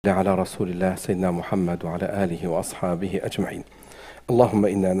على رسول الله سيدنا محمد وعلى آله وأصحابه أجمعين. اللهم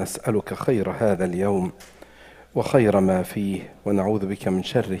إنا نسألك خير هذا اليوم وخير ما فيه، ونعوذ بك من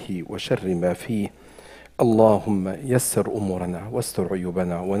شره وشر ما فيه. اللهم يسر أمورنا واستر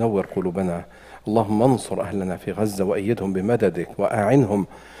عيوبنا ونور قلوبنا. اللهم انصر أهلنا في غزة وأيدهم بمددك وأعنهم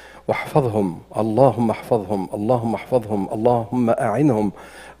واحفظهم. اللهم احفظهم، اللهم احفظهم، اللهم أعنهم،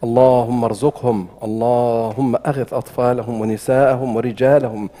 اللهم ارزقهم، اللهم أغث أطفالهم ونساءهم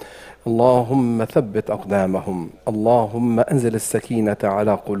ورجالهم، اللهم ثبت أقدامهم، اللهم أنزل السكينة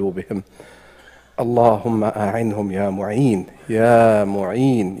على قلوبهم. اللهم أعنهم يا معين يا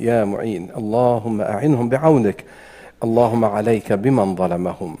معين يا معين. اللهم أعنهم بعونك. اللهم عليك بمن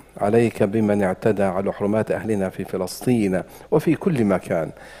ظلمهم، عليك بمن اعتدى على حرمات أهلنا في فلسطين وفي كل مكان.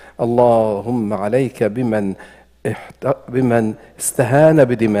 اللهم عليك بمن استهان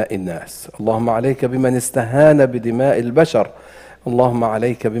بدماء الناس. اللهم عليك بمن استهان بدماء البشر. اللهم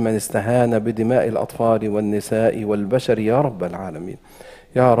عليك بمن استهان بدماء الأطفال والنساء والبشر يا رب العالمين.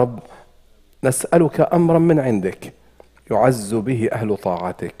 يا رب نسألك أمرا من عندك يعز به أهل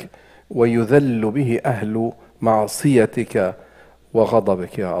طاعتك ويذل به أهل معصيتك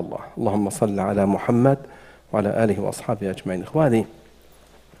وغضبك يا الله. اللهم صل على محمد وعلى آله وأصحابه أجمعين. إخواني،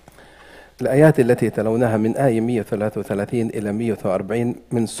 الآيات التي تلوناها من آية 133 إلى 140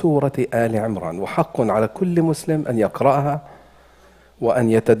 من سورة آل عمران، وحق على كل مسلم أن يقرأها وأن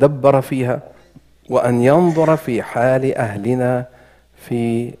يتدبر فيها وأن ينظر في حال أهلنا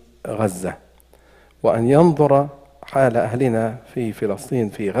في غزة، وأن ينظر حال أهلنا في فلسطين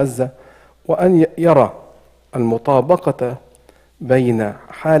في غزة، وأن يرى المطابقة بين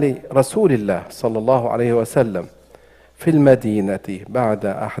حال رسول الله صلى الله عليه وسلم في المدينة بعد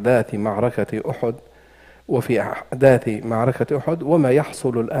أحداث معركة أحد، وفي أحداث معركة أحد، وما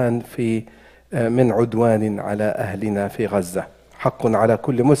يحصل الآن من عدوان على أهلنا في غزة. حق على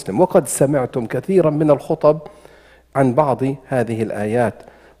كل مسلم. وقد سمعتم كثيرا من الخطب عن بعض هذه الآيات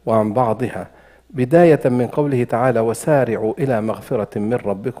وعن بعضها، بداية من قوله تعالى: وسارعوا إلى مغفرة من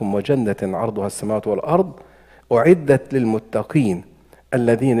ربكم وجنة عرضها السماوات والأرض أعدت للمتقين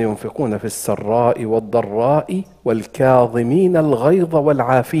الذين ينفقون في السراء والضراء والكاظمين الغيظ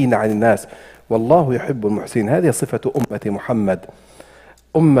والعافين عن الناس والله يحب المحسنين. هذه صفة أمة محمد.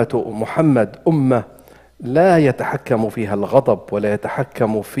 أمة محمد أمة لا يتحكم فيها الغضب ولا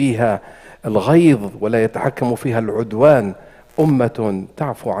يتحكم فيها الغيظ ولا يتحكم فيها العدوان. أمة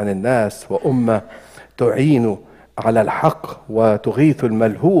تعفو عن الناس، وأمة تعين على الحق وتغيث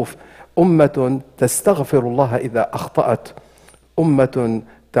الملهوف، أمة تستغفر الله إذا أخطأت، أمة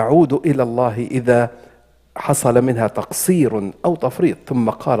تعود إلى الله إذا حصل منها تقصير أو تفريط. ثم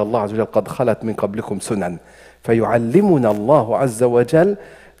قال الله عز وجل: قد خلت من قبلكم سنن، فيعلمنا الله عز وجل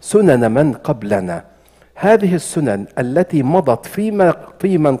سنن من قبلنا. هذه السنن التي مضت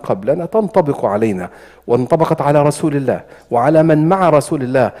في من قبلنا تنطبق علينا، وانطبقت على رسول الله وعلى من مع رسول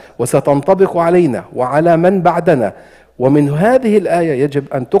الله، وستنطبق علينا وعلى من بعدنا. ومن هذه الآية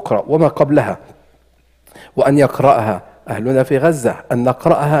يجب أن تقرأ وما قبلها، وأن يقرأها أهلنا في غزة، أن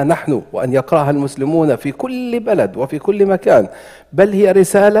نقرأها نحن، وأن يقرأها المسلمون في كل بلد وفي كل مكان. بل هي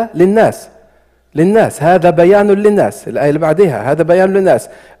رسالة للناس. هذا بيان للناس. الآية اللي بعدها هذا بيان للناس.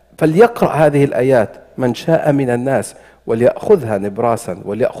 فليقرأ هذه الآيات من شاء من الناس، وليأخذها نبراسا،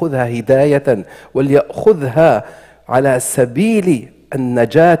 وليأخذها هداية، وليأخذها على سبيل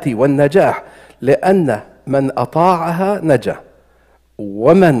النجاة والنجاح، لأن من أطاعها نجا،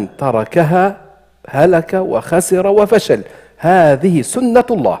 ومن تركها هلك وخسر وفشل. هذه سنة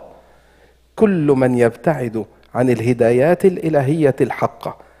الله. كل من يبتعد عن الهدايات الإلهية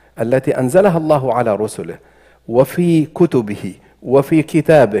الحقة التي أنزلها الله على رسله وفي كتبه وفي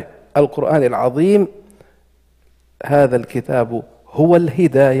كتابه القرآن العظيم، هذا الكتاب هو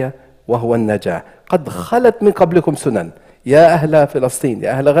الهداية وهو النجاة. قد خلت من قبلكم سنن يا أهل فلسطين،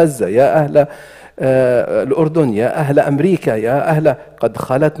 يا أهل غزة، يا أهل الأردن، يا أهل أمريكا، يا أهل، قد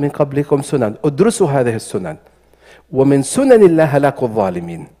خلت من قبلكم سنن. ادرسوا هذه السنن. ومن سنن الله هلاك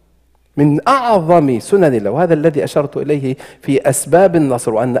الظالمين، من أعظم سنن الله، وهذا الذي أشرت إليه في أسباب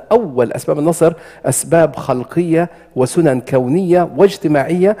النصر، وأن أول أسباب النصر أسباب خلقية وسنن كونية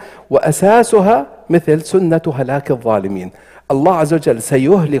واجتماعية، وأساسها مثل سنة هلاك الظالمين. الله عز وجل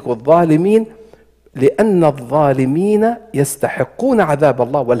سيهلك الظالمين لأن الظالمين يستحقون عذاب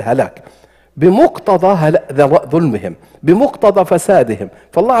الله والهلاك بمقتضى ظلمهم، بمقتضى فسادهم،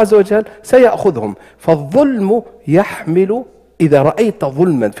 فالله عز وجل سيأخذهم. فالظلم يحمل، إذا رأيت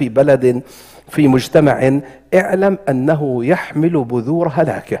ظلما في بلد في مجتمع، اعلم أنه يحمل بذور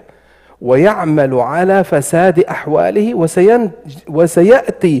هلاكه ويعمل على فساد أحواله،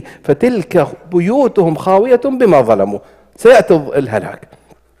 وسيأتي فتلك بيوتهم خاوية بما ظلموا، سيأتي الهلاك.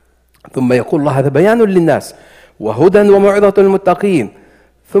 ثم يقول الله هذا بيان للناس وهدى وموعظة للمتقين،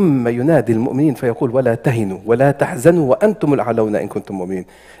 ثم ينادي المؤمنين فيقول ولا تهنوا ولا تحزنوا وأنتم الأعلون إن كنتم مؤمنين.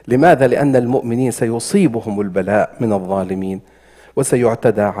 لماذا؟ لأن المؤمنين سيصيبهم البلاء من الظالمين،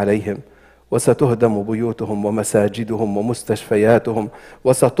 وسيعتدى عليهم، وستهدم بيوتهم ومساجدهم ومستشفياتهم،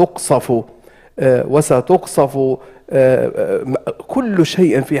 وستقصف كل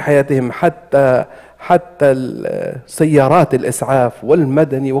شيء في حياتهم، حتى سيارات الإسعاف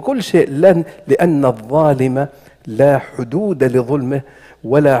والمدني وكل شيء، لأن الظالم لا حدود لظلمه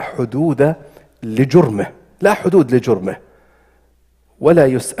ولا حدود لجرمه، لا حدود لجرمه، ولا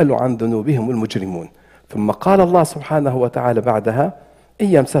يسأل عن ذنوبهم المجرمون. ثم قال الله سبحانه وتعالى بعدها إن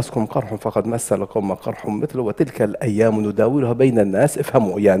يمسسكم قرح فقد مس القوم قرح مثله وتلك الأيام نداولها بين الناس.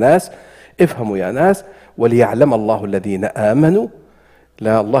 افهموا يا ناس، افهموا يا ناس، وليعلم الله الذين آمنوا.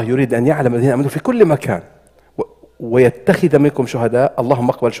 لا، الله يريد أن يعلم الذين آمنوا في كل مكان ويتخذ منكم شهداء. اللهم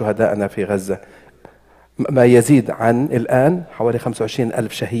اقبل شهداءنا في غزة. ما يزيد عن الآن حوالي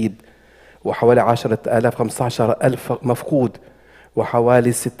 25,000 شهيد، وحوالي 10,000 15,000 مفقود،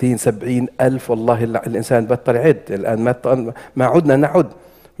 وحوالي 60-70,000. والله الإنسان بطل يعد الآن، ما عدنا نعد.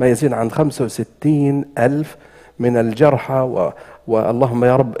 ما يزيد عن 65,000 من الجرحى، واللهم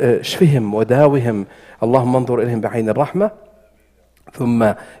يا رب اشفهم وداوهم، اللهم انظر إليهم بعين الرحمة.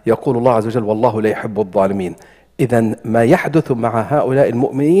 ثم يقول الله عز وجل والله لا يحب الظالمين. إذن ما يحدث مع هؤلاء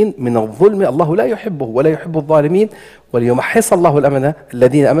المؤمنين من الظلم الله لا يحبه ولا يحب الظالمين، وليمحص الله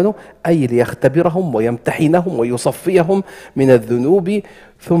الذين آمنوا، أي ليختبرهم ويمتحنهم ويصفيهم من الذنوب،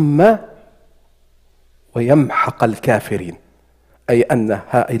 ثم ويمحق الكافرين، أي أن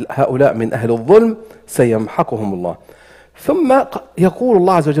هؤلاء من أهل الظلم سيمحقهم الله. ثم يقول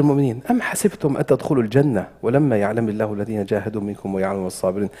الله عز وجل المؤمنين أم حسبتم أن تدخلوا الجنة ولما يعلم الله الذين جاهدوا منكم ويعلم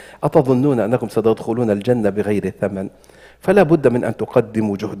الصابرين أتظنون أنكم ستدخلون الجنة بغير ثمن؟ فلا بد من أن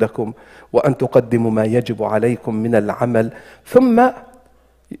تقدموا جهدكم وأن تقدموا ما يجب عليكم من العمل. ثم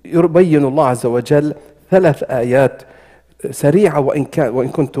يبين الله عز وجل 3 آيات سريعة، وإن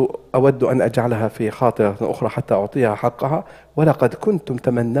كنت أود أن أجعلها في خاطرة أخرى حتى أعطيها حقها. ولقد كنتم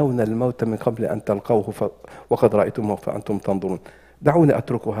تمنون الموت من قبل أن تلقوه وقد رأيتموه فأنتم تنظرون. دعوني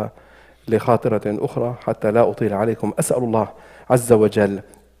أتركها لخاطرة أخرى حتى لا أطيل عليكم. أسأل الله عز وجل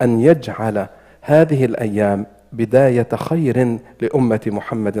أن يجعل هذه الأيام بداية خير لأمة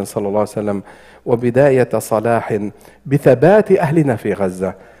محمد صلى الله عليه وسلم، وبداية صلاح بثبات أهلنا في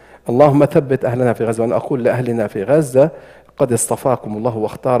غزة. اللهم ثبت أهلنا في غزة. وأنا أقول لأهلنا في غزة قد اصطفاكم الله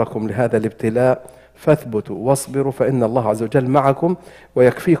واختاركم لهذا الابتلاء، فاثبتوا واصبروا فإن الله عز وجل معكم،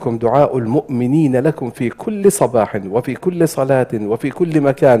 ويكفيكم دعاء المؤمنين لكم في كل صباح وفي كل صلاة وفي كل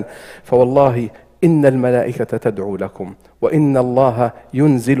مكان. فوالله إن الملائكة تدعو لكم، وإن الله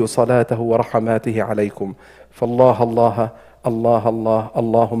ينزل صلاته ورحماته عليكم. فالله الله الله الله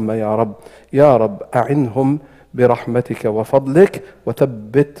اللهم يا رب يا رب أعنهم برحمتك وفضلك،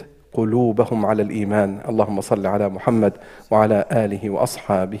 وثبت قلوبهم على الإيمان. اللهم صل على محمد وعلى آله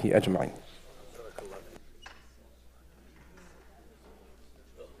وأصحابه أجمعين.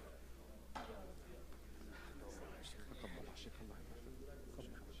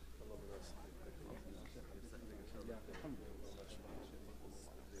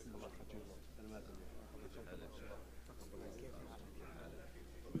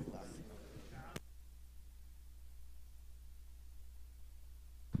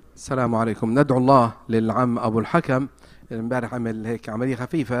 السلام عليكم. ندعو الله للعم أبو الحكم، امبارح عمل هيك عملية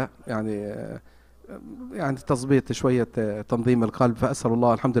خفيفة، يعني تظبيط شوية تنظيم القلب، فأسأل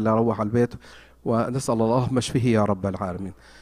الله الحمد لله روح على البيت، ونسأل الله اشفيه يا رب العالمين.